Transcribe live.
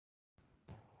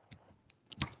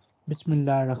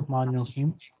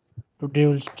Bismillahirrahmanirrahim. Today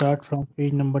we'll start from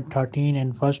page number 13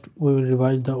 and first we will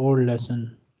revise the old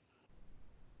lesson.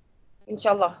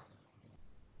 Inshallah.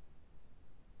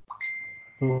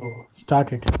 So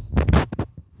start it.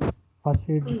 First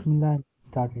read Bismillah and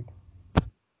start it.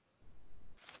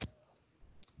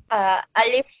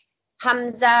 Alif,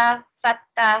 Hamza,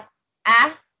 Fatta,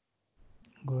 A.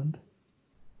 Good.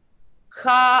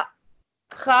 Kha,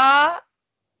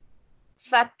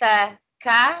 Fatta,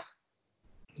 Ka.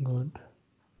 Good.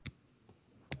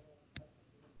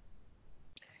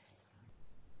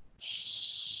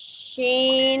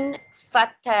 Shin,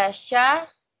 Fatta, Sha.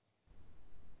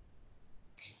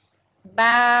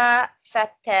 Ba,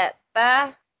 Fatta,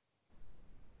 Ba.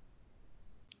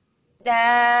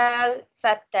 Dal,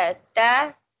 Fatta,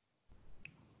 Da.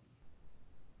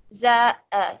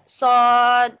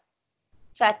 Sad,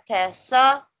 Fatta,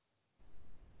 Sa.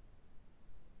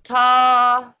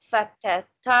 Ta, Fatta,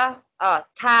 Ta.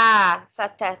 Ta,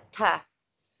 Fatta, Ta.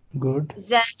 Good.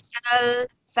 Zal,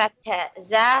 Fatta,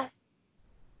 Za.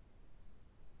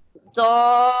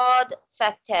 Zod,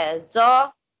 Fatta,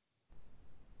 Zo.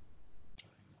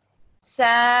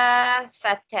 Sa,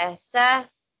 Fatta, Sa.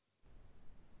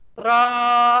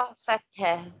 Ra,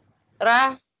 Fatta,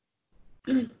 Ra.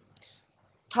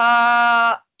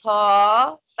 Ta,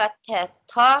 Fatta,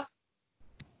 Ta.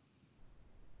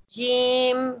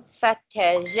 Jim,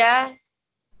 Fatta, Ja.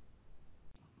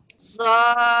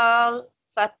 Zal,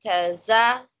 Fatta,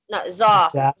 Za. No,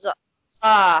 Za. Ja.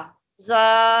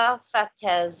 Za,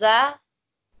 Fatta, Za.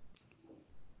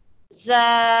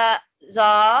 Za,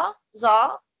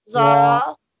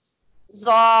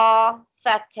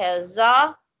 Fatta,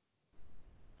 Za.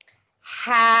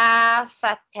 Ha,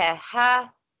 Fatta,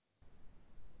 Ha.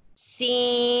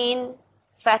 Sin,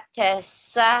 Fatta,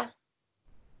 Sa.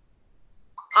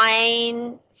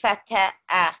 Ain, Fatta,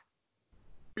 A.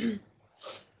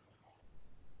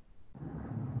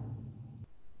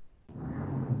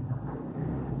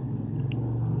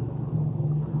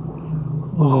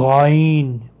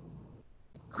 Ghain.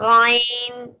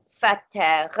 Ghain,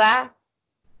 Fatta, Gha.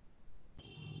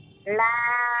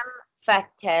 Lam,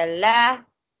 Fatta, La.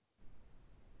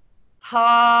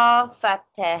 Ha,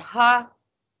 Fatta, Ha.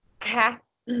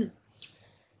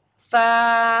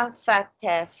 Fa,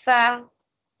 Fatta, Fa.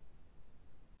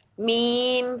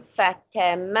 Mim,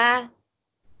 Fatta, Ma.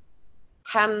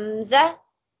 Hamza,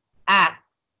 A.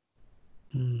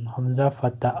 Hamza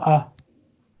Fatah A.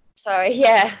 Sorry,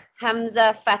 yeah.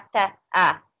 Hamza, Fatta,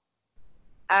 A.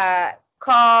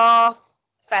 Qaf,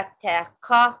 Fatta,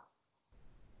 Qa.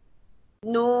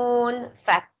 Noon,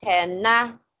 Fatta,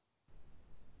 Na.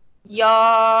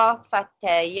 Ya,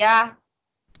 Fatta, Ya.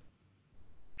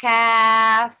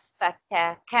 Kaf,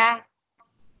 Fatta, Ka.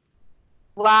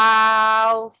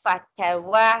 Waw, Fatta,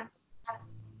 Wa.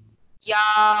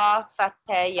 Ya,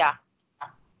 Fatta, Ya.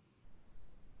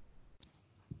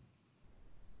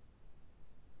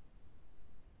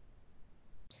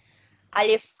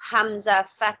 Alif, Hamza,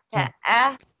 Fatta,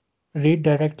 A. Read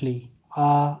directly.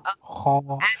 A,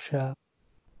 Kha, Sha.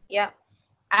 Yeah.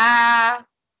 A,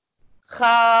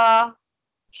 Kha,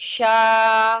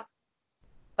 Sha,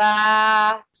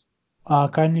 Ba.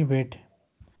 Kindly wait.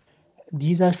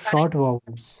 These are short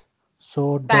vowels,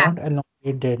 so Ba. don't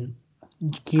elongate them.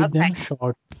 Keep Okay. them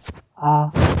short. A,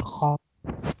 Kha,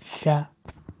 Sha,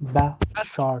 Ba,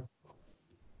 short.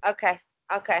 Okay.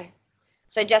 Okay.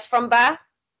 So just from Ba?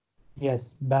 Yes,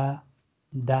 Ba,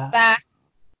 Da. Ba,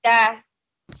 Da,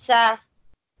 Sa,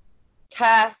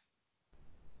 Ta,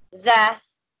 Za,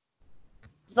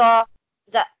 Za,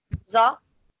 Za,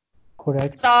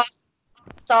 Correct. Sa,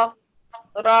 Sa,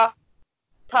 Ra,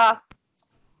 Ta,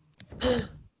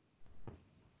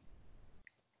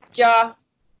 Ja,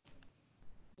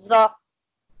 Za,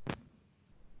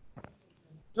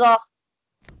 Za,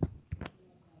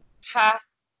 Ha,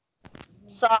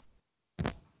 Sa,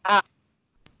 A.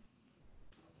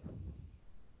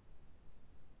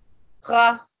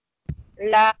 Ra,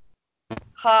 La,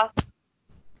 Ha,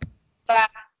 Fa,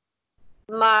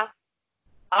 Ma,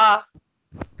 A,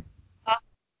 Ha,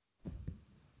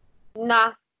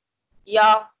 Na,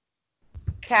 Ya,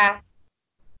 Ka,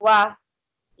 Wa,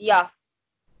 Ya.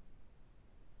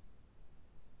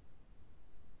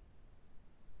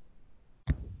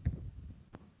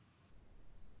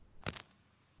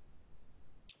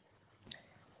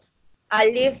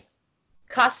 Alif,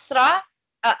 Kasra,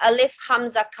 Alif,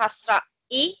 Hamza, Kasra,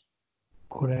 I.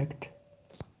 Correct.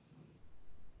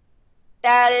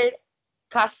 Dal,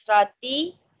 Kasra,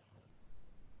 Di.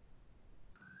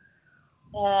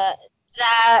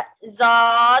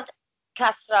 Zad,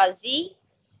 Kasra, Z.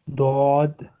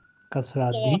 Dod,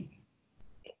 Kasra, Di.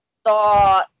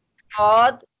 Dot,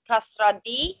 صاد کسره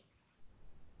دی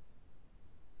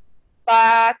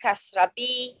با کسره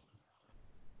بی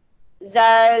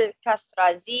زل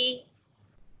کسره زی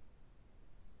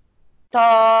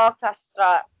تا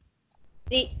کسره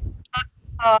دی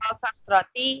تا کسره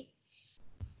تی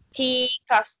تی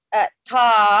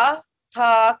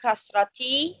تا کسره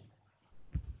تی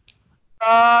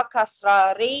را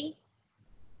کسره ری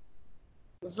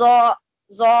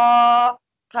زا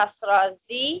کسره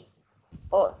زی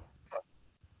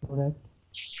Correct.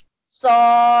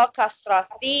 سا کسره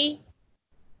سی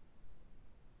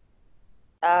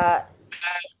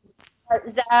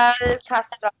زل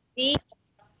کسره سی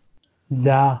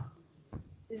Za.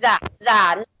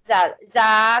 ز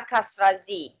کسره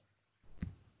زی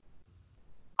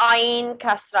عین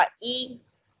کسره ای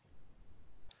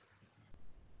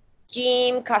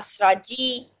جیم کسره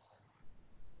جی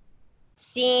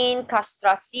سین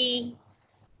کسره سی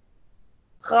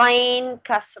غین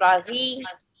کسره غی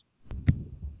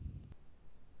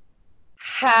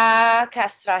ح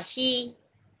کسره هی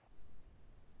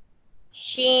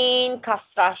شین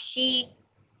کسره شی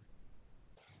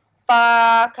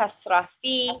فا کسره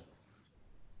فی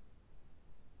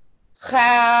خ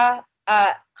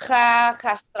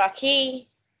کسره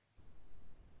کی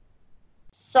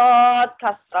صاد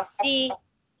کسره سی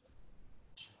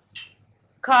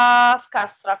کاف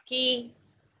کسره کی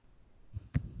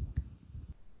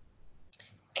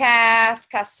کاف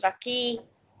کسره کی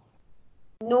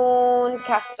نون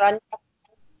کسره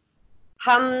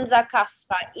همزه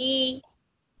کسره ای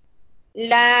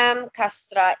لام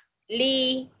کسره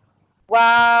لی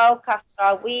واو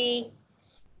کسره وی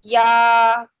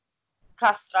یا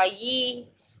کسره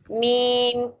یی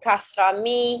میم کسره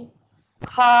می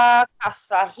ها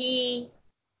کسره هی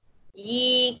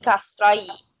یی کسره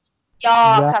یی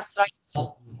یا Ya. کسره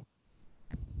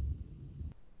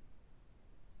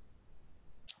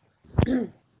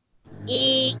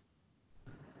ای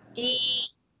دی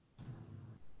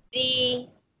زی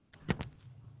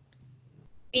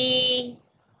بی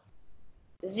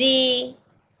زی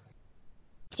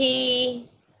تی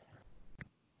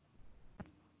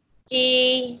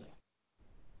تی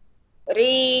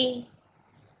ری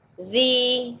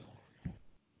زی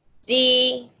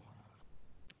زی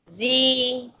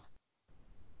زی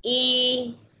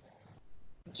ای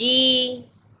جی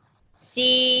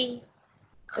سی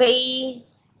غی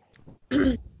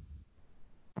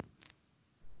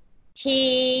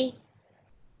هی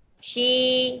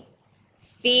شی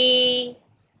فی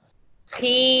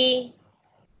خی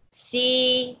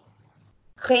سی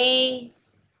خی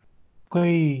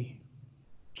Kui.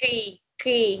 کی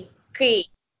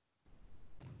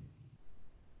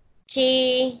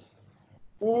کی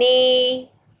نی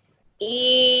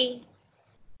ای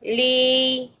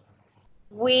لی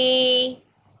وی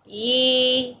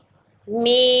یی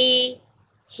می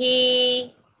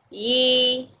هی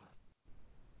یی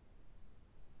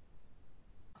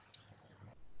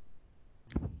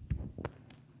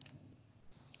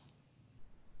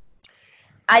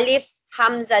الف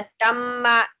همزه دم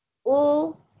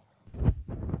او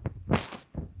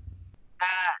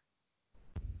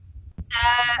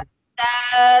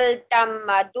دال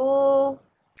دم دو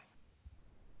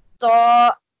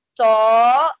تا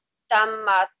تا دم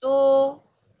دو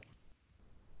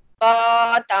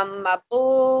با دم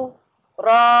بو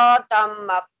را دم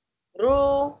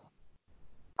رو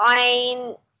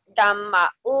عین دم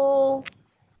او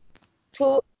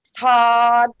تو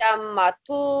تا دم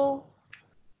تو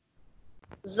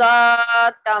زا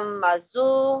دم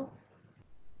زو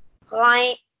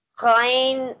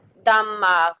غین دم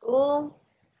غو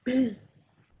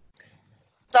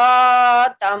تا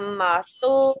دم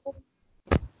تو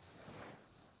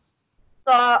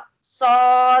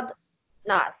صاد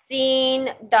نه سین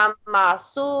دم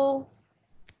سو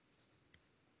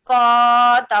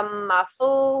فا دم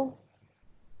فو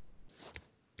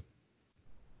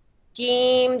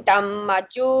جیم دم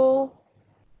جو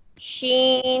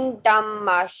شین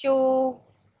دم شو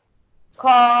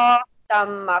کاف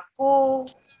دم کو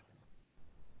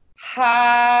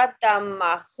ح دم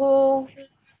هو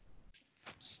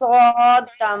صاد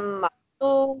دم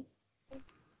سو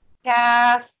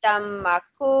کاف دم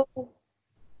کو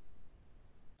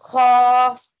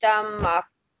کاف دم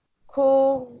کو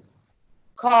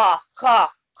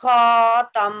کا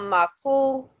دم کو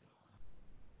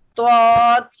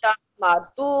داد دم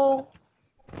دو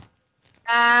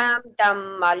لام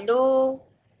دم لو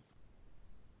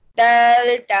دل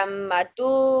دم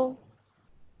دو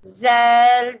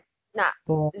زل نه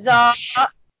To. زا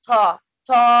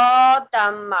تا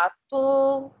دم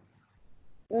تو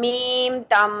میم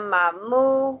دم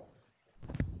مو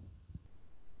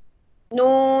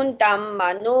Nun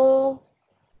damma nu.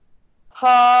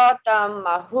 Ha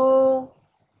damma hu.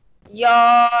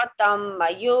 Ya damma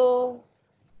yu.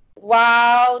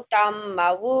 Wow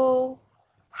damma wu.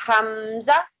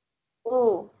 Hamza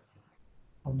u.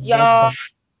 Ya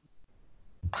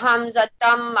Hamza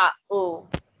damma u.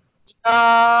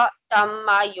 Ya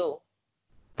damma yu.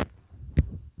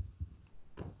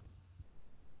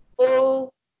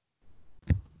 U.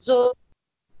 Zu.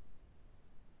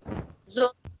 Zu.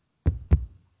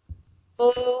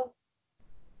 U.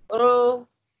 Ru.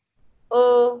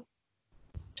 U.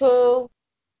 Tu.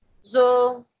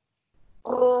 Zu.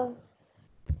 Ru.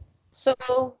 Su.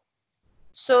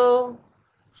 Su.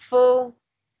 Fu.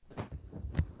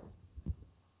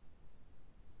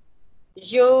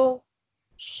 Ju.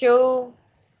 Shu.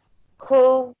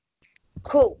 Ku.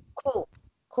 Ku. Ku.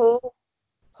 Ku.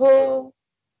 Hu.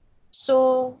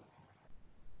 Su.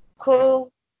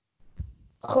 Ku.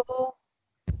 Khu.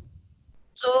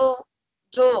 Zu.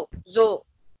 Zu. Zu.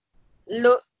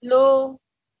 Lu. Lu.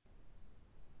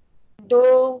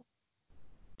 Du.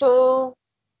 Tu.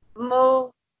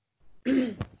 Mu.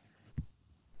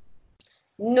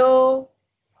 Nu.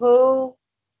 Hu.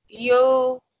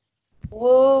 You.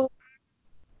 Wu.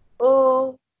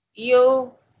 U.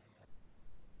 You.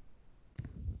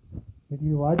 Did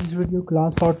you watch this video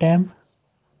class for temp?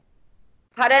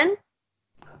 Pardon?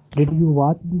 Did you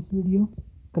watch this video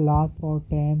class for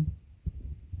temp?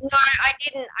 No, I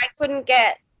didn't. I couldn't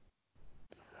get.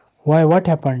 Why? What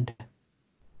happened?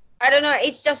 I don't know.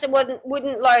 It's just it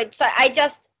wouldn't load. So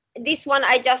this one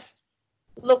I just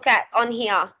look at on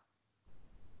here.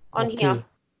 On here. Okay.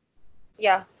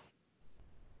 Yeah.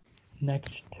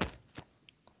 Next.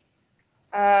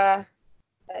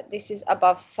 This is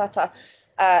above fatha.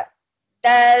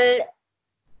 Dal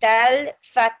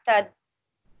fatha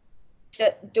da.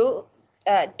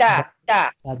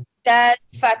 Dal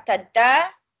fatha da.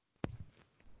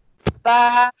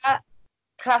 Ba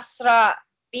kasra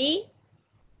bi.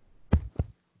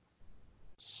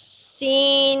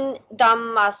 Sin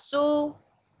damma su.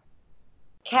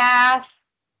 Kaf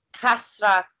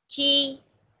kasra ki.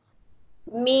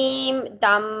 Mim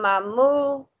damma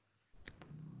mu.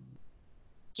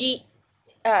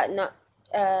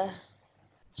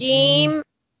 Jim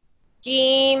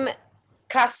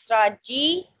kasra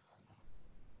ji.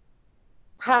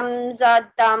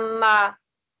 Hamza damma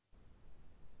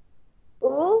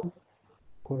u.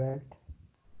 Correct.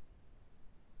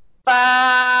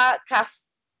 Fa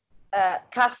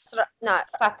kasra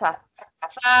fatha.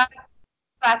 Fa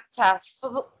fatha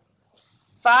fu.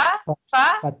 Fa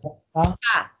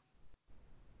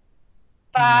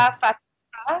fatha.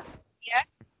 Yeah.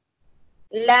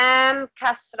 Lam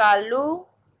kasra lu.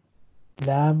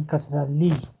 Lam kasra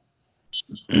li.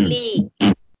 Li.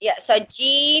 Yeah, so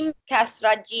jim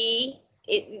kasra ji,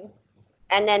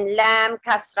 and then lam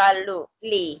kasra lu,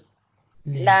 li.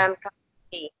 Lam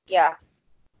kasra li, yeah.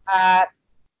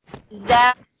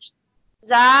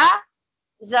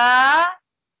 Za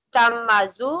damma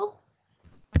zu.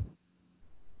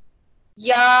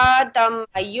 Ya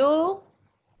damma yu.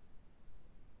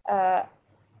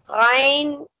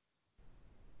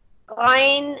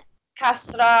 Ghain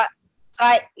kasra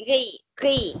ri.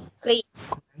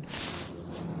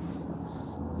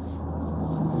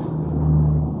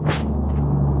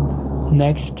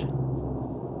 Next.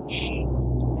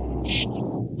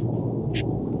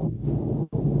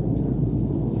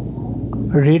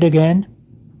 Read again.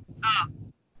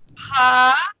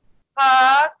 Ha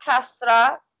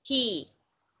kasra hi.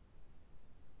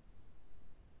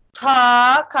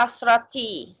 Ta kasra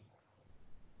ti.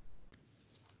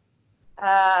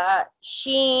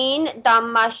 Shin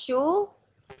damma shu.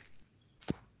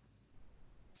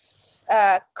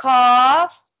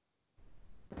 Kaf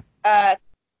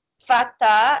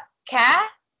fatha ka.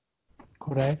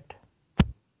 Correct.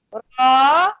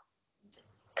 Ra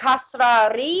kasra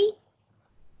ri.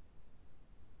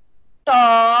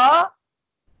 Ta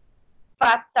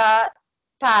fatha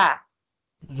ta.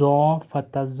 Zo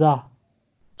fatha za.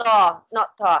 Da,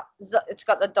 not ta. It's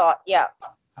got the dot, yeah.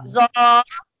 Za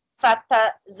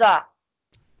fatha za.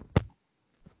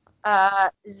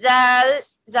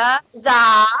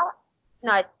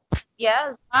 No,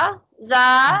 yeah,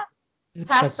 za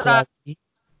kasra.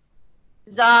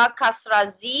 Za kasra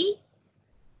zi.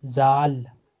 Zal.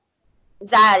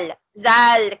 Zal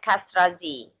kasra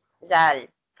zi. Zal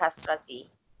kasra zi.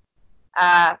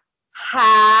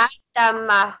 Ha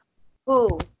damma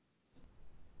hu.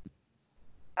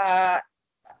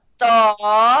 Ta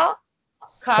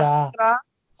kasra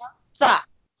sa.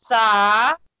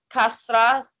 Sa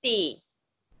kasra si.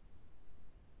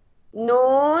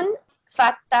 Nun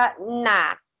fatha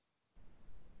na.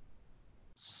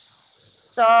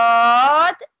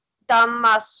 Sod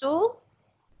damasu.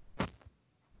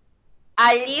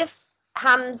 Alif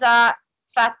hamza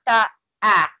fatha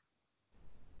a.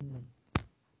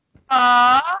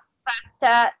 Ha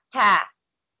fatha ta.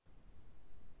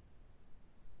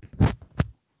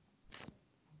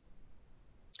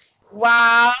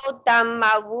 Waw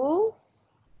damawu.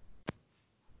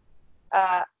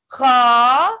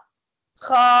 Kha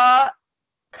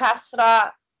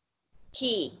kasra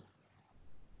ki.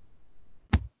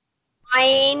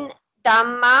 Ain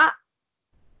dhamma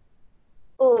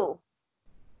u.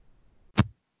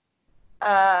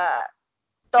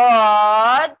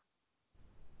 Dod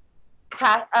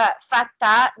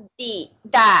fatha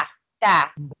da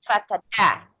fatha da.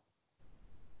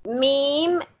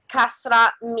 Mim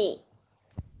kasra mi.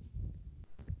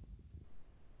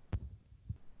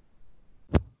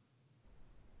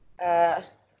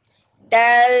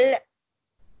 Dal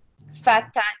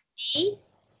fatha di.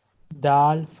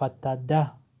 Dal fatha da.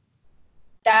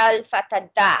 Dal fatha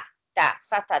da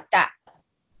fatha da.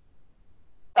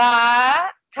 Ba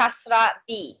kasra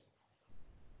bi.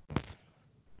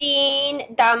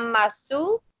 Sin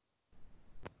dhammasu.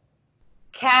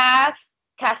 Kaf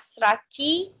kasra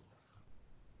ki.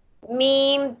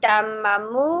 Mim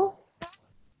dhammamu.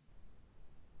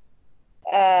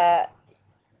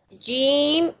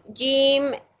 Jim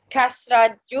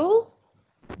kasra ju.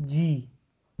 Jim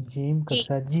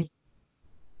kasra ji.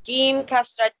 Jim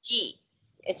kasra ji.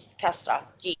 It's kasra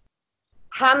ji.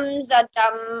 Hamza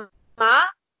dhamma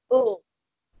u.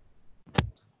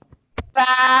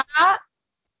 Fa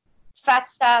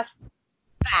fatha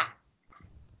fa.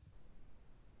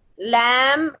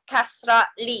 Lam kasra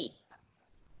li.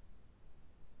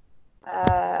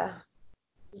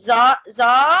 Za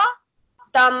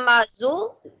dhamma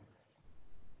zu.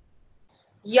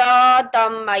 Ya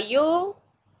dhamma yu.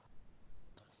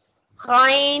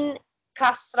 Ghain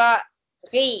kasra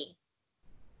ghi.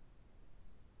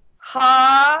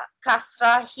 Ha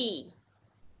kasra hi.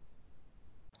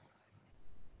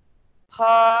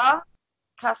 Ha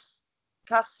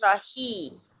kasra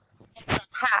hi.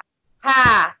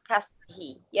 Ha kasra hi.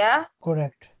 Yeah.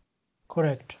 Correct.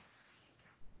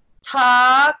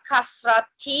 Ta kasra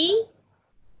ti.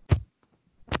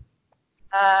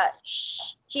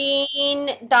 Shin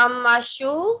dhamma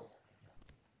shu.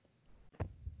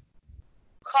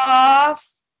 Qaf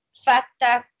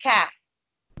fatha ka.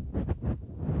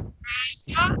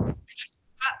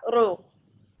 Ru.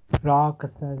 Ra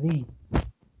kasra ri.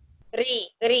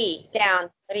 Ri down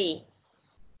ri.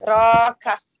 Ra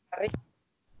kasra ri.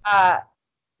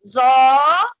 Za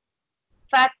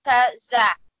fatha za.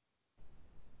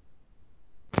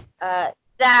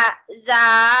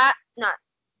 Not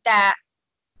da.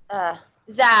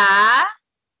 Za.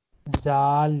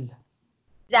 Zal.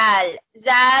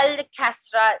 Zal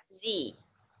kasra zi.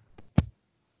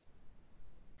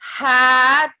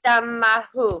 Ha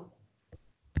dhammahu.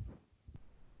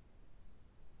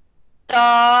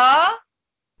 Ta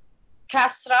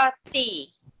kasra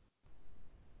ti.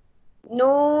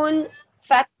 Nun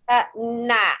fatha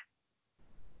na.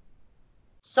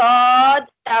 Sad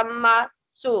dhamma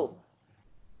su.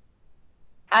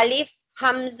 Alif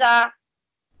hamza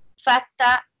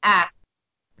fatha a.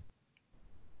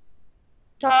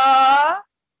 Ta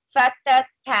fatha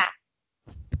ta.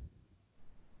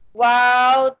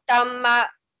 Waw dhamma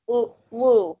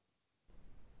wu.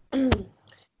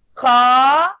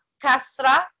 Kha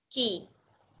kasra ki.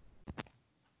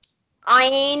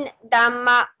 Ain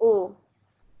dhamma u.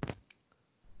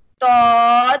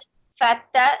 Dod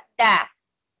fatha da.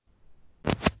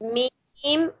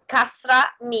 Mim kasra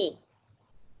mi.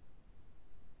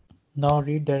 Now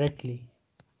read directly.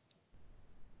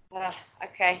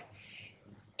 Okay.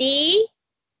 D.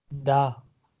 Da.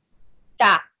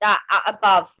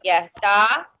 Above. Yeah.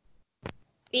 Da.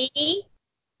 B.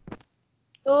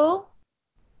 Tu.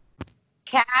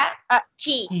 Ka.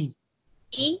 Ki.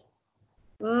 E.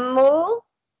 Mu.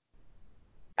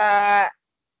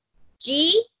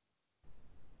 G.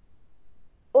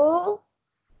 U.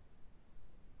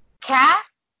 Ka.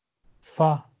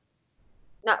 Fa.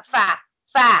 Not fa.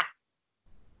 Fa.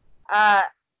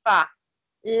 Fa.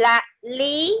 La.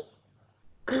 Li.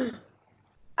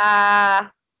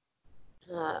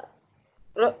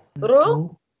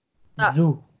 Ru.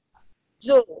 Zu.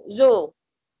 Zu.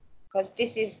 Because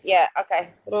this is, yeah,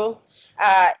 okay. Ru.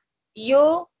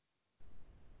 You.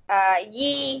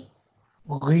 Yi.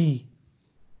 Ri.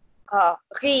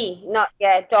 Ri. Not,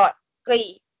 yeah, dot.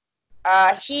 Ri.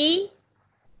 He.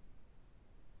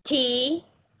 Ti.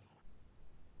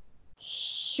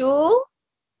 Shu.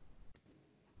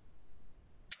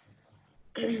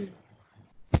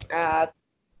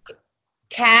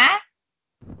 Ka.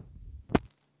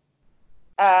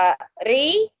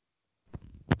 Ri.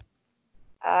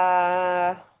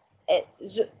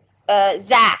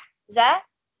 Za. Za.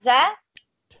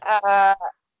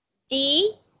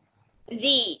 D.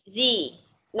 Z.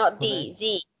 Not D. Correct.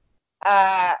 Z.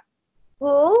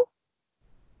 Who.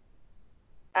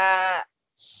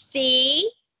 Si.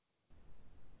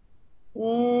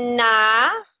 Na.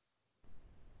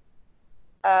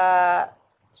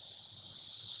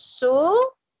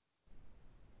 Su.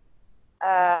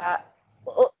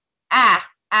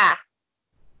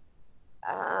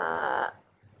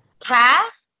 Ka.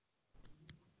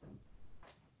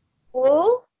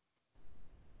 Who.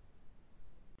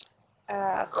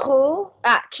 Who.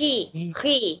 Ki. E.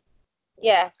 Ki.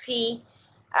 Yeah. Ki.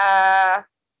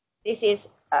 This is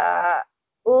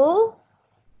U.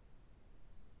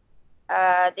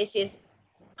 This is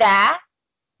da.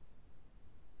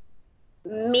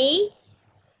 Me.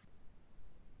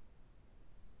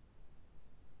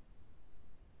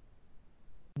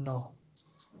 No.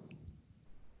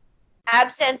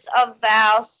 Absence of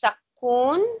vowel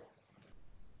sakun.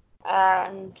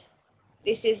 And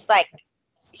this is like,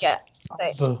 yeah.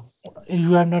 Ab.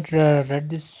 You have not read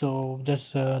this, so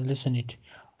just listen it.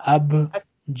 Ab,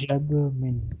 jab,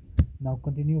 min. Now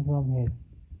continue from here.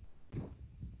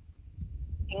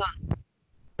 Hang on.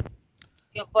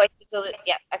 Your voice is a little,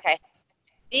 yeah, okay.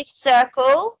 This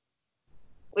circle,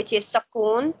 which is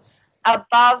sakun,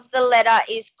 above the letter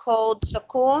is called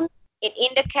sakun. It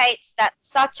indicates that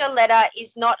such a letter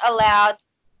is not allowed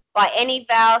by any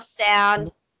vowel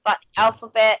sound, but the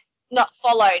alphabet not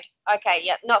followed. Okay,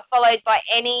 yeah, not followed by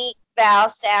any vowel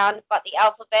sound, but the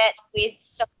alphabet with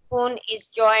sakun is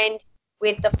joined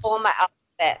with the former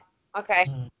alphabet. Okay.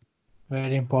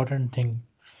 Very important thing.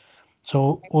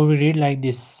 So we will read like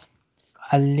this.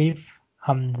 Alif,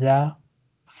 Hamza,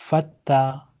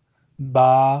 Fatta,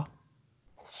 Ba,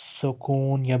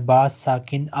 Sukun ya Ba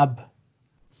Sakin Ab.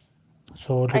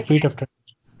 So repeat Okay. after.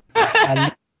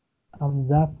 Alif,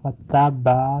 Hamza, Fatta,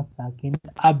 Ba Sakin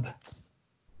Ab.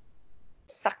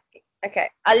 Okay.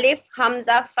 Alif,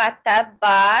 Hamza, Fatha,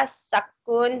 Ba,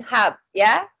 Sakun, Hab.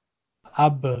 Yeah?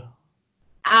 Ab.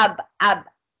 Ab.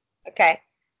 Okay.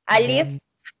 Then Alif,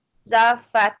 Hamza,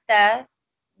 Fatha,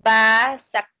 Ba,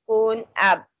 Sakun,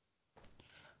 Ab.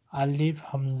 Alif,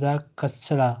 Hamza,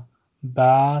 Kasra,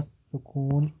 Ba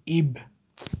Sukun Ib.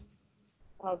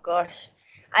 Oh gosh.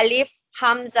 Alif,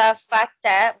 Hamza,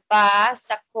 Fatha, Ba, Ra.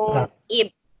 Sakun,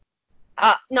 Ib.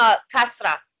 No,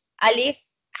 Kasra. Alif,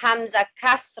 Hamza,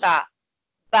 Kasra,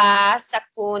 Ba,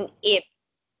 Sakun, Ib.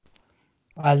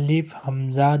 Alif,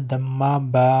 Hamza, Damma,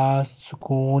 Ba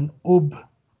Sukun Ub.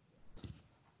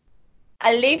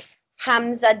 Alif,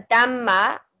 Hamza,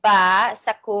 Damma, Ba,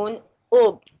 Sakun,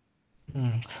 Ub.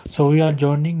 So we are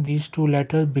joining these two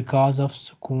letters because of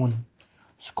Sukun.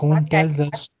 Sukun Okay. tells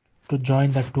us to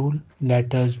join the two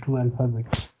letters, two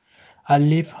alphabets.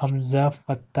 Alif, Hamza,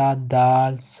 Fatta,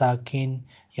 Dal, Sakin,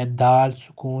 ya Dal,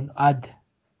 Sukun, Ad.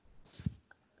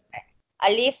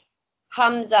 Alif,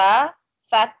 Hamza,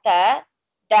 Fatha,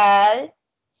 Dal,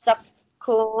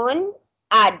 Sakun,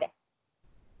 Ad.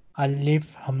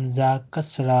 Alif, Hamza,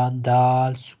 Kasra,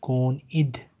 Dal, Sukun,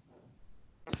 Id.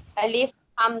 Alif,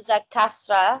 Hamza,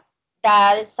 Kasra,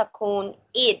 Dal, Sakun,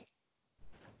 Id.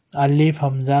 Alif,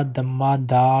 Hamza, Damma,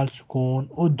 Dal, Sukun,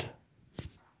 Ud.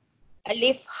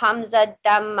 Alif, Hamza,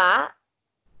 Damma,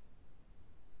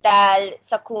 Dal,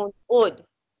 Sakun, Ud.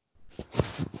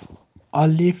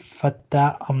 Alif,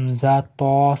 Fatta, Hamza,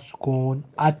 Ta, Sukun,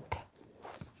 At.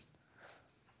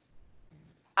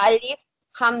 Alif,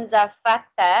 Hamza,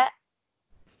 Fatha,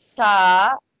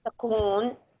 Ta,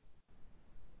 Sakun,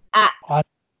 At. At,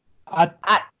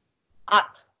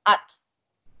 At. At.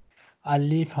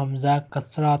 Alif, Hamza,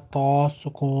 Kasra, Ta,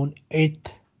 Sukun, It.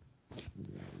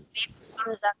 Alif,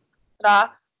 Hamza,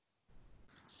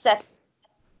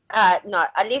 Kasra, no.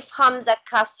 Alif, Hamza,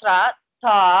 Kasra,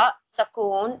 Ta,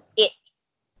 Sakun, It.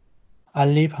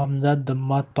 Alif, Hamza,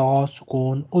 Damma, Ta,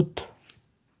 Sukun, Ut.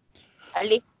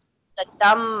 Alif,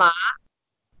 Damma,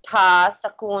 Ta,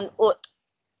 Sakun, Ut.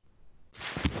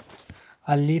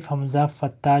 Alif, Hamza,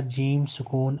 Fatta, Jim,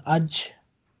 Sukun, Aj.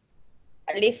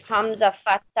 Alif, Hamza,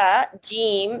 Fatha,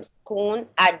 Jim, Sakun,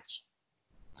 Aj.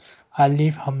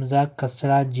 Alif, Hamza,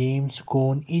 Kasra, Jim,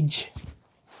 Sukun, Ij.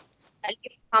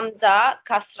 Alif, Hamza,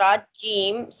 Kasra,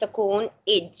 Jim, Sakun,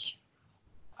 Ij.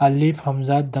 Alif,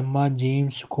 Hamza, Damma, Jim,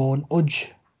 Sukun,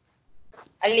 Uj.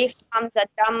 Alif, Hamza,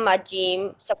 Damma,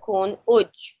 Jim, Sakun,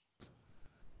 Uj.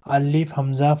 Alif,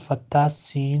 Hamza, Fatta,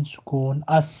 Sin, Sukun,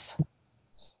 As.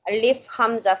 Alif,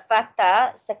 Hamza,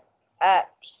 Fatha,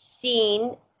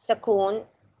 Sin, Sakun,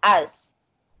 Az.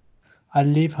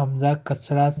 Alif, Hamza,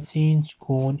 Kasra, Sin,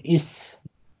 Sukun, Is.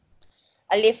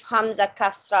 Alif Hamza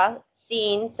Kasra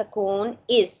Sin Sakun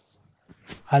Is.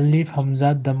 Alif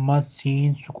Hamza Damma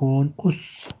Sin Sukun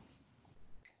Us.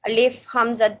 Alif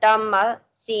Hamza Dhamma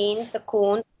Sin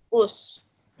Sakun Us.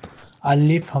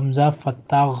 Alif Hamza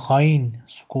Fatta Ghain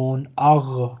Sukun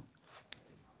Agh.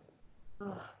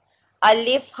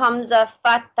 Alif Hamza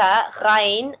Fatha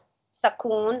Ghain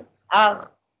Sakun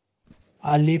Agh.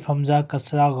 Alif Hamza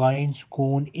Kasra Ghain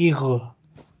Sukun Igh.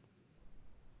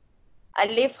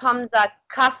 Alif Hamza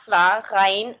Kasra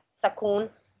Ghain Sakun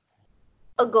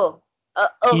Ugh.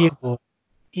 Igh.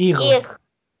 Igh. Igh.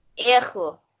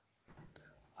 Igh.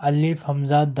 Alif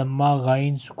Hamza Damma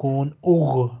Ghain Sukun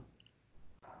Ugh.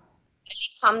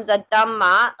 Alif Hamza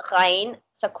Dhamma Ghain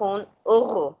Sakun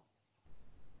Ugh.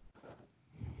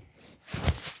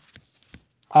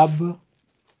 Ab.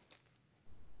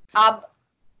 Ab.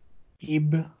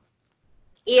 Ib.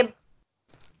 Ib.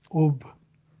 Ub.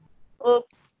 Ub.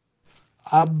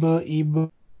 Ab.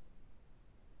 Ib.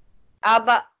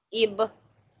 Ab. Ib.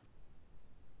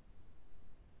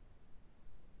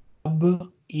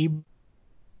 Ab. Ib.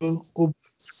 Ub.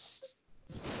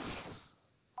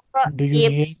 Do you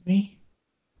Ib. hear me?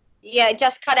 Yeah, it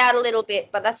just cut out a little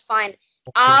bit, but that's fine.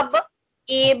 Ab.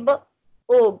 Ib.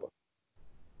 Ub.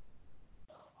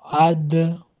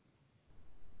 Ad.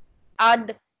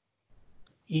 Ad.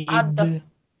 Id. Ad.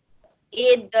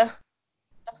 Id.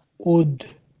 Ud.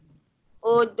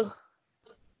 Ud.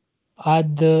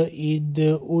 Ad. Id.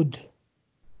 Ud.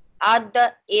 Ad.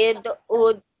 Id.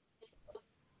 Ud.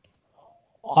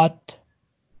 At.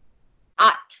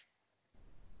 At.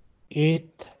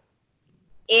 It.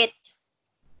 It.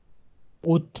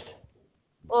 Ut.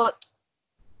 Ut.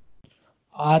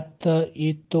 At.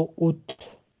 It. Ut.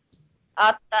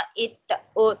 At. It.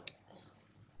 Ut.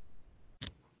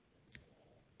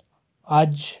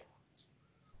 Aj.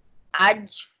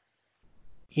 Aj.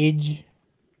 Ij.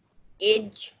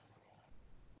 Ij.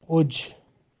 Uj.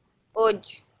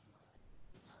 Uj.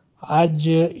 Aj.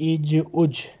 Ij.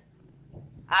 Uj.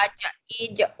 Aj.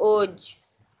 Ij. Uj.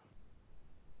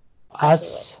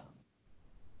 As.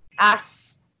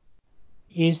 As.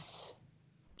 Is.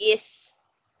 Is.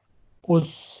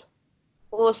 Us.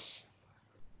 Us.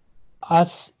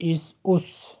 As is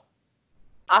us.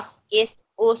 As is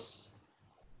us.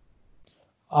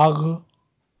 Ag.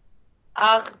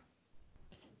 Ag.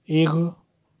 Ig.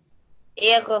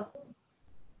 Ir.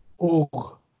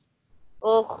 Ug.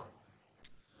 Ug.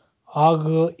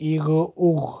 Ag. Ig.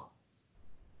 Ug.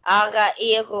 Aga.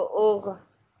 Ir. Ug.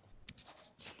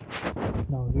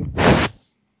 Now read.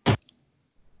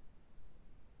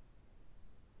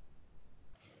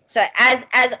 So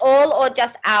as all or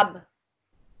just ab?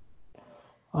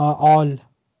 All.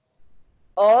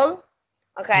 All?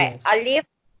 Okay. Yes. Alif,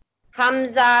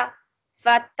 Hamza,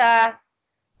 Fatha,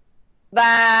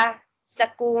 Ba,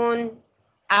 Sakun,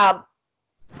 Ab.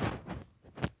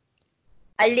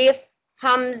 Alif,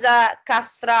 Hamza,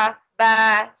 Kasra,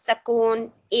 Ba,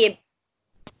 Sakun, Ib.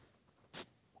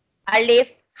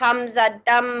 Alif, Hamza,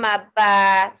 Damma,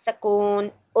 Ba,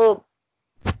 Sakun, Ub.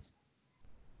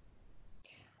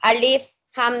 Alif,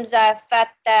 Hamza,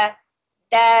 Fatha,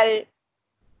 Dal,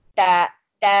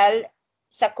 Dal,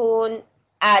 Sakun,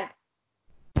 Ad.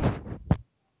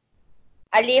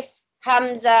 Alif,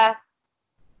 Hamza,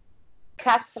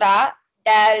 Kasra,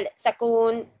 Dal,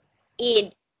 Sakun,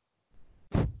 Id.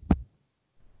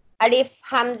 Alif,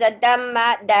 Hamza,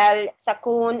 Damma, Dal,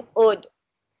 Sakun, Ud.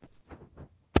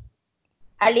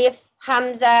 Alif,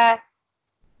 Hamza,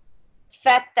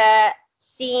 Fatha,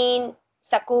 Sin,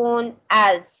 Sakun,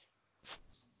 Az.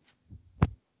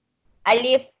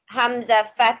 Alif, Hamza,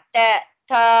 Fatha,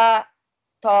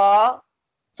 Ta,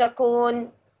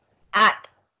 Sakun, At.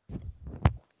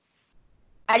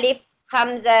 Alif,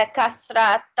 Hamza,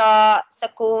 Kasra, Ta,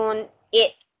 Sakun,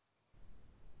 It.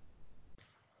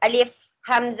 Alif,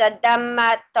 Hamza,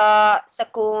 Damma, Ta,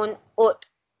 Sakun, Ut.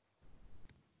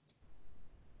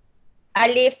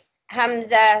 Alif,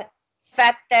 Hamza,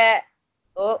 Fatha,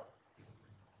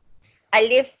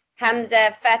 Alif,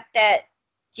 Hamza, Fatha,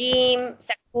 Jim,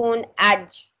 Sakun,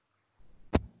 Aj.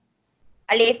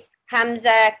 Alif,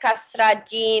 Hamza, Kasra,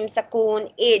 Jim,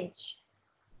 Sakun, Ij.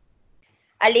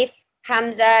 Alif,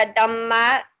 Hamza,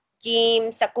 Damma,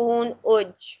 Jim, Sakun,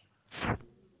 Uj.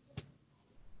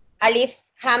 Alif,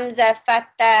 Hamza,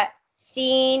 Fatha,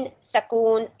 Sin,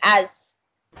 Sakun, Az.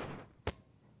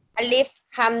 Alif,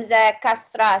 Hamza,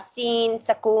 Kasra, Sin,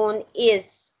 Sakun,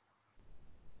 Is.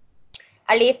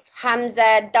 Alif,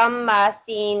 Hamza, Damma,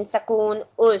 Sin, Sakun,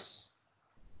 Us.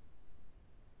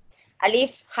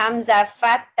 Alif, Hamza,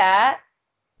 Fatha,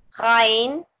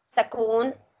 Ghain,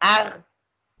 Sakun, Agh.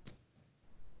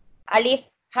 Alif,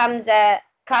 Hamza,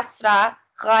 Kasra,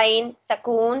 غين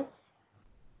سكون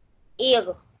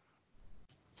إغ.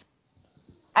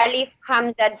 ألف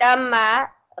همزة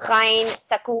دمة غين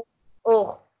سكون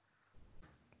أغ.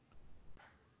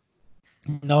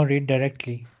 Now read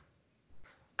directly.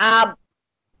 أب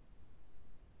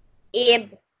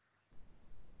إب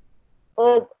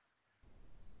أب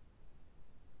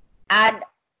أد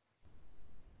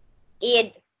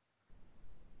إد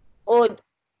أد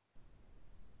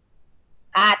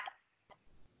أت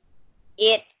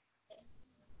إت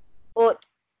أد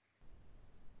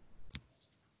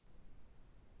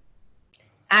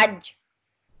أج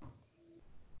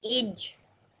إج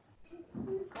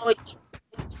أج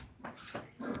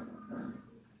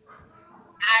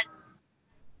أز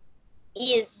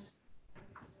إز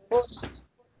أس.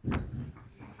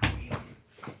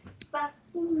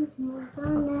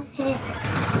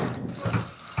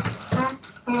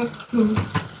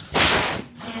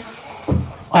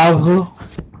 Agh,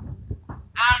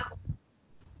 أغ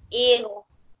إغ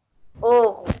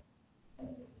أغ.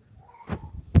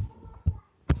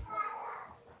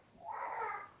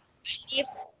 ألف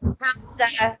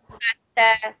همزة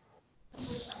فتى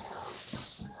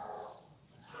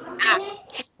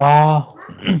fa,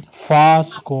 fa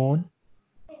sukun,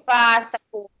 فا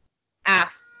سكون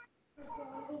أف.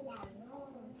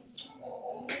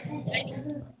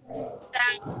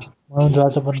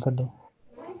 दरवाजा बंद कर दो,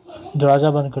 दरवाजा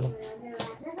बंद करो.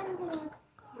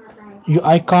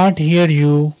 I can't hear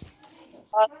you.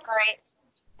 Oh, sorry.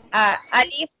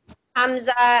 ألف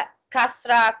همزة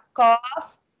كسرة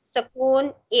قاف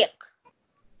سكون إق.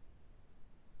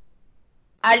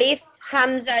 ألف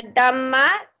همزة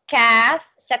دمة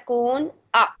كاف سكون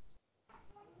أ.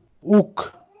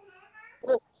 Uk,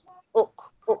 أك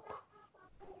أك.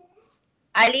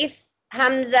 ألف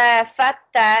همزة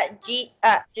فتى جي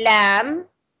لام.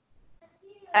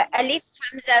 ألف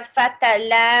همزة فتى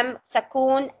لام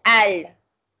سكون ال.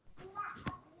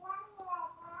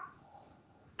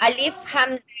 ألف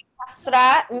همزة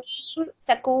كسرة ميم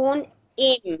سكون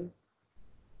إم.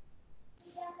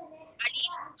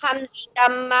 ألف همزة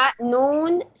دمة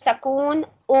نون سكون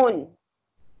أن.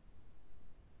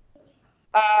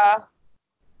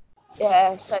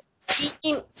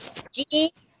 جيم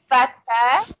جيم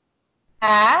فتى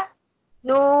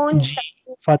نون G,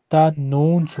 fatha,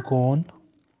 noon sukun,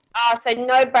 so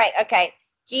no break. Okay.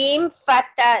 Jim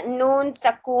fata nun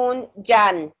sakun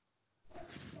jan.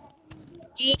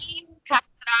 Jim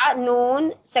kasra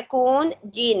nun sakun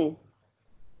jin.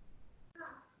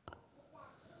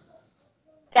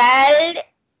 Dal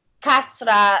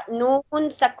kasra nun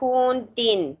sakun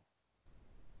din.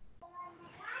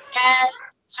 Dal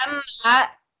amma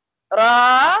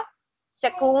ra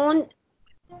sakun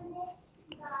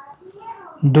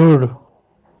dur,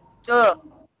 dur.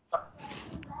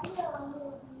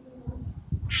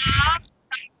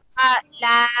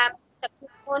 Lam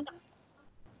sakun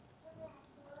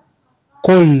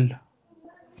kul,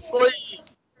 gul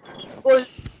gul.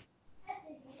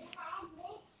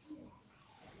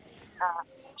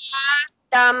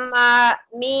 Dama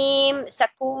mim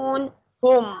sakun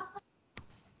hum.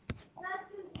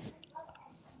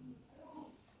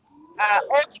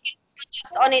 All together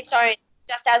just on its own,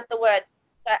 just as the word.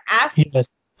 So af, yes,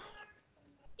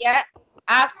 yeah,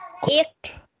 af, it,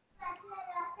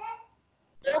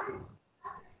 uk,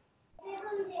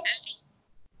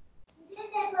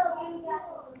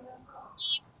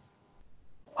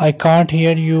 I can't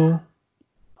hear you.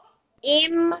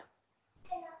 im,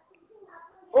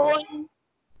 un,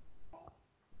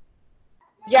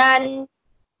 jan,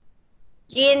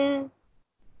 jin,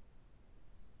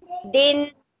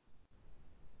 din,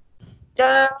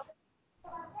 de,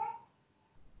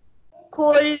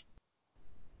 kul,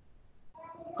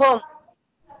 hum.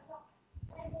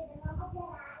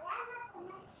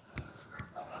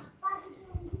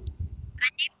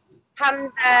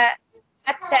 Hamza,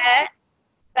 hatta,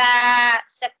 ba,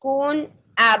 sakun,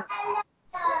 ab.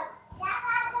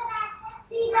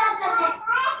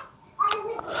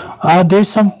 There's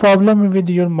some problem with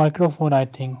your microphone, I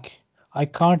think. I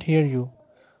can't hear you.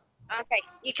 Okay,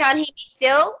 you can't hear me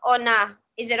still or nah?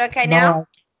 Is it okay No, now? I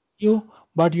hear you,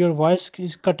 but your voice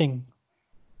is cutting.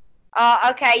 Oh,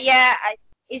 okay, yeah.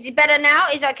 Is it better now?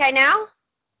 Is it okay now?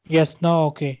 Yes, now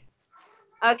okay.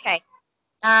 Okay.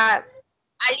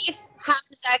 Alif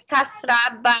hamza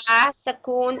kasra ba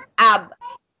sakun ab.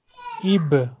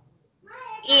 Ib,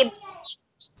 Ib.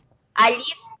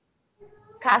 Alif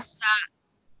kasra.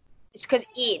 It's because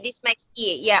e. This makes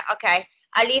e. Yeah. Okay.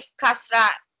 Alif kasra.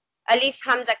 Alif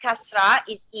hamza kasra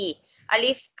is e.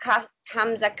 Alif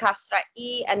hamza kasra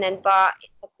e, and then ba is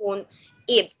sakun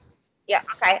ib. Yeah.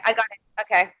 Okay. I got it.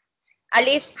 Okay.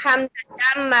 ألف همزة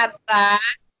دم فا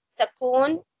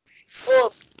سكون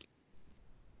أوك.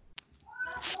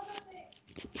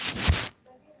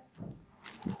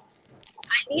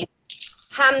 ألف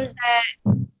همزة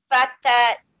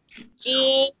فتح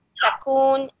جيم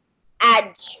سكون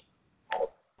أج.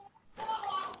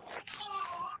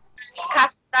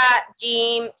 كسرة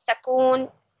جيم سكون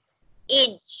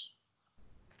إج.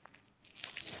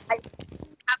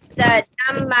 همزة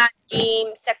دم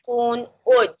جيم سكون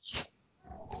أج.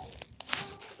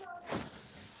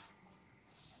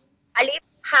 ألف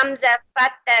همزة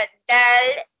فتح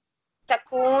دال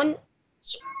سكون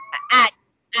أد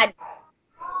أد.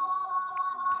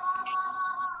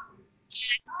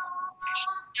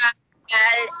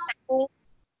 دال سكون.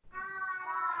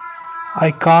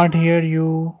 I can't hear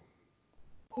you.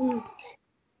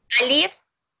 ألف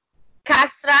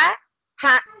كسرة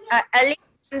ألف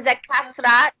همزة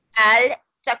كسرة دال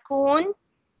سكون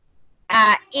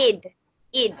إد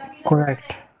إد.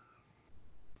 Correct.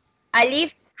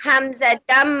 ألف همزة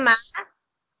دم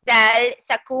دال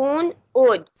سكون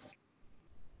أد.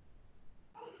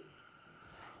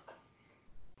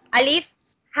 ألف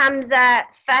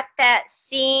همزة فتح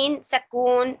سين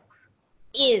سكون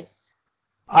is.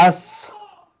 Us.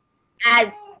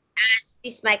 As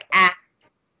this make a.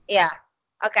 Yeah.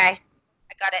 Okay.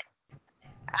 I got it.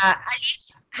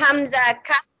 ألف همزة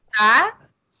كسرة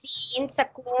سين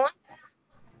سكون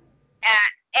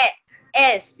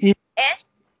S It. S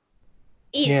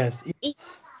is. Yes.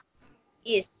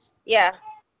 Is. Yeah.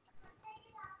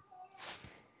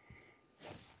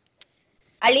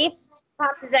 ألف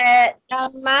همزة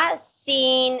دم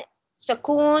سين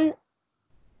سكون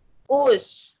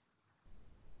أوس.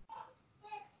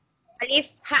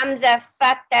 ألف همزة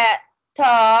فتح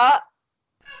تا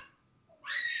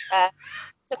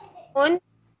سكون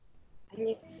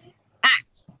ألف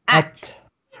at.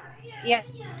 Yeah.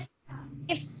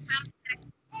 ألف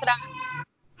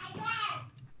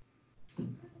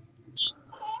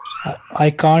I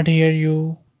can't hear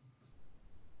you.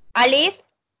 ألف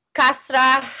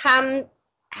كسرة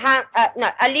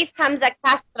no ألف همزة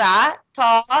كسرة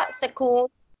تا سكون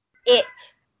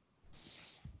it.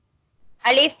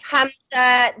 ألف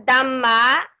همزة دم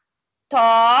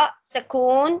تا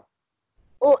سكون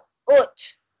أت.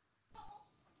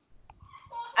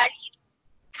 ألف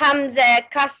همزة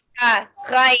كسرة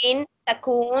غين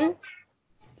سكون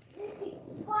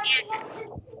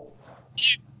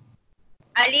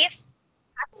ألف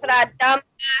كسرة دم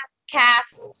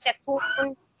كاف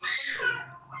سكون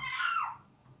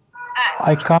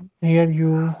I can't hear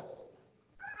you.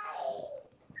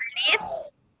 ألف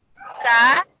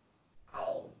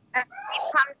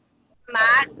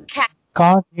همزة كاف.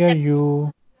 Can't hear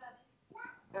you.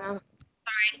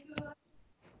 Sorry.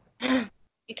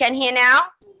 You can hear now?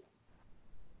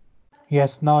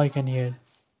 Yes, now I can hear.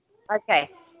 Okay.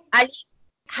 ألف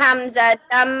همزة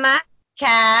دم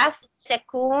كاف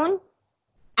سكون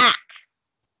أك.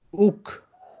 Ook.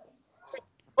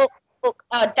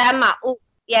 أك دم أك.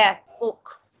 Yeah. أك.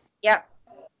 Yeah.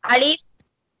 ألف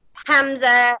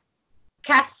همزة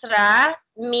كسرة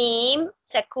ميم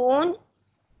سكون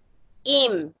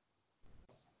إم.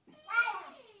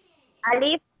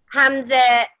 ألف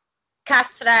همزة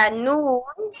كسرة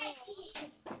نون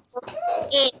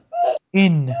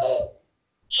إن.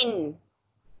 In.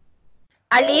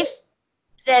 ألف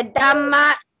دم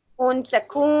أن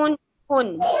سكون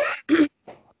هن.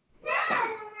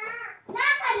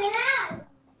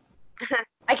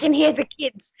 I can hear the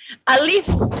kids. ألف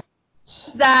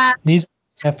These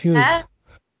nephews.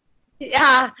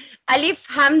 yeah.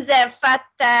 ألف همزة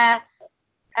فتح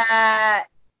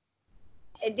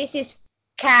this is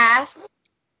kaf,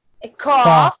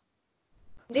 cough.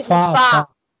 This is fa.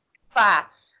 Fa.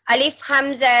 Alif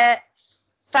hamza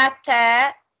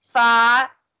fata fa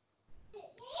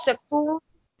sukun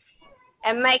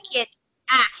and make it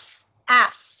af.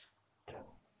 Af.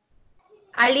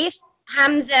 Alif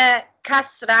hamza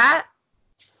kasra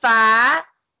fa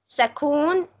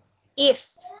sukun if.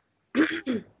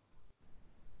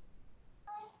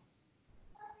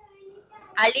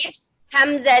 Alif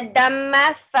hamza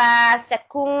damma fa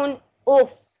sukun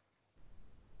uf.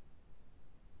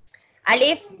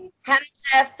 ألف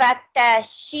همزة فتح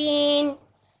شين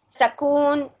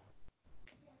سكون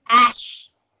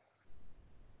أش.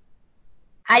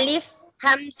 ألف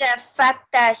همزة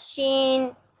فتح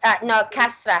شين no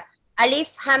كسرة.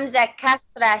 ألف همزة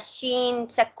كسرة شين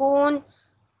سكون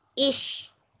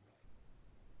إش.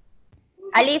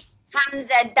 ألف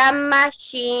همزة دم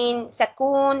شين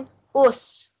سكون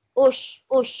أس. أش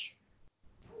أش.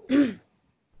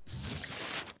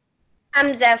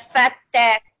 همزة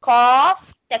فتح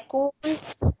قاف تكون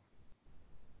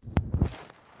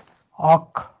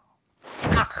أق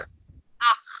أخ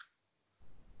أخ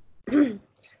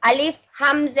ألف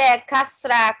همزة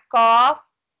كسرة قاف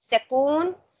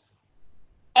سكون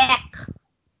إق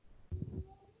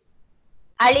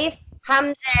ألف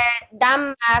همزة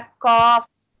دم قاف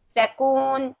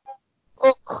سكون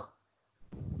أخ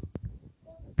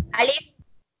ألف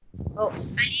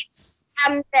ألف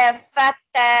همزة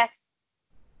فتح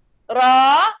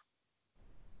را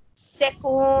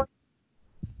سكون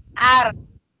أر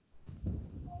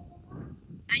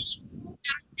ألف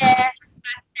همزة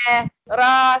فتح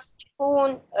را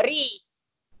سكون ري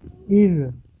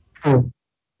إر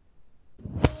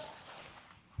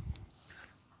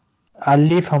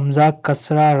ألف همزة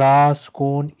كسرة را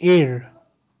سكون إر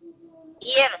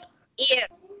إر إر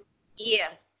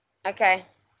إر okay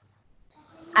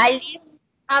ألف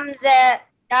همزة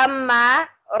دم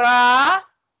را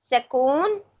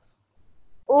سكون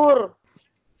أور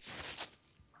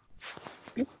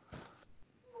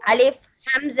ألف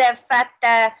همزة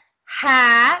فتح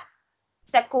ها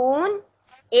سكون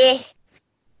إيه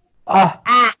أه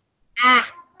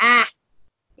آه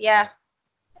yeah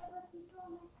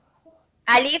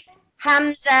ألف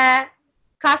همزة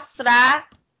كسرة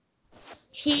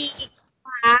هي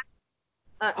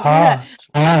ها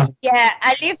yeah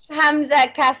ألف همزة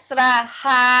كسرة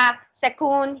ها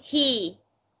سكون هي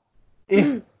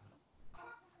إيه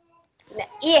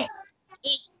إيه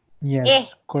إيه إيه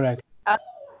yes correct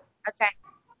okay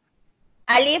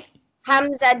ألف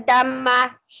همزة دم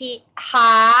هي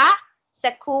ها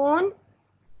سكون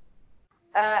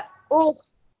أوه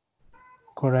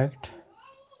correct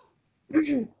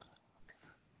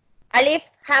ألف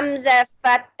همزة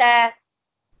فتح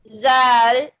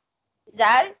زال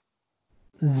زال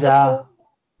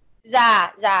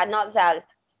زا زا not زال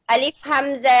ألف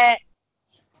همزة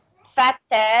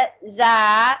فتح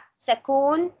زا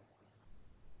سكون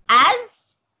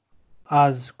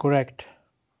as correct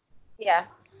yeah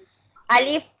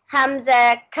ألف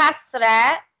همزة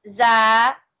كسرة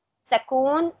زا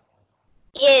سكون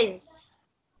is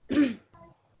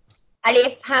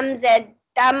ألف همزة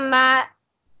دم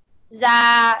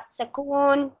زا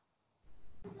سكون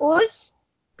أس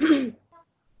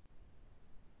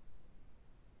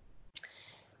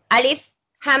ألف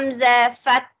همزة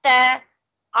فتح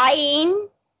عين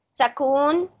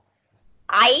سكون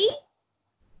عي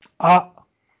آ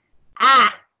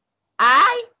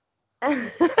I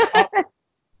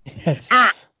yes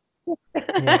Ah.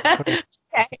 yes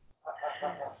correct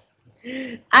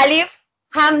ألف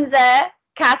همزة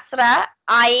كسرة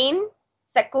عين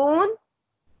سكون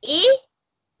إي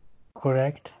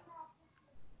correct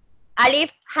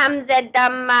ألف همزة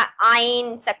دم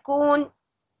عين سكون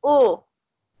أو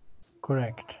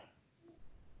correct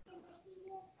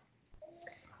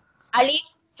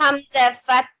ألف همزة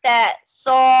فتح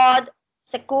صاد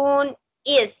سكون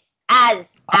as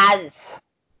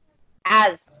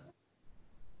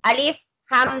ألف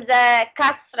همزة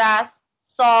كسرة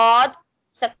صاد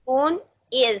سكون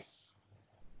is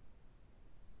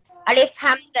ألف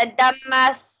همزة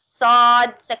دم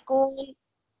صاد سكون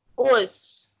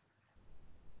us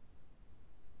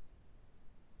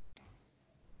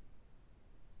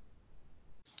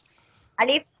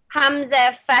ألف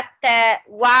همزة فتح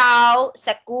واو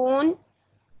سكون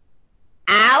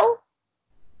أو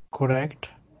correct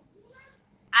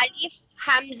ألف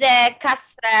همزة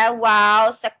كسرة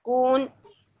واو سكون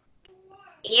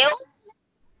إيو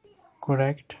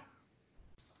correct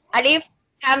ألف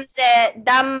همزة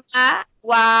دم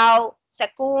واو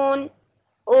سكون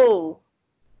أو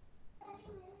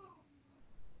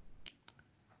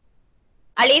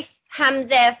ألف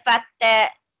همزة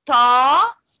فتح تا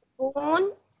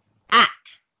سكون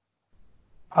at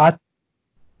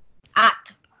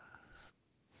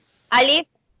ألف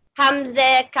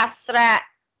همزة كسرة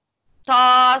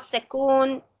تا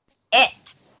سكون ألف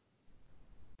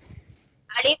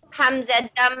همزة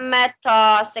دم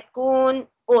تا سكون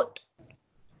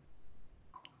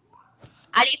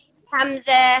ألف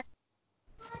همزة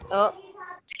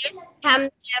ألف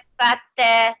همزة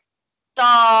فتح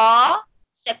تا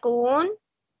سكون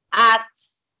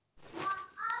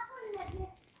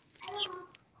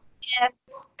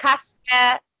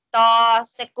كسر تا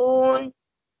سكون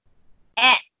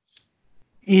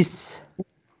is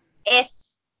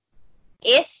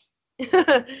اس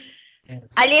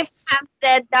ألف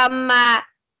همزة دم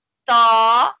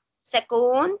تا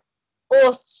سكون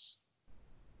أس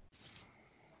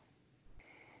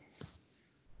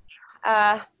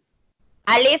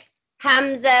ألف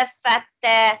همزة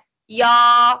فتح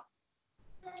يا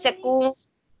سكون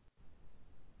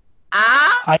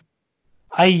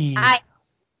I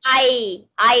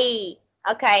I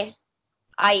okay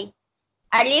I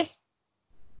ألف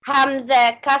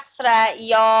Hamza kasra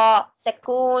ya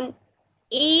sukun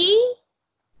e.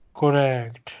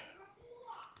 Correct.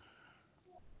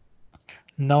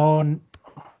 Now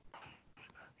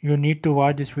you need to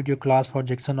watch this video class for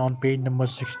Jackson on page number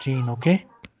 16, okay?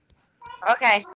 Okay.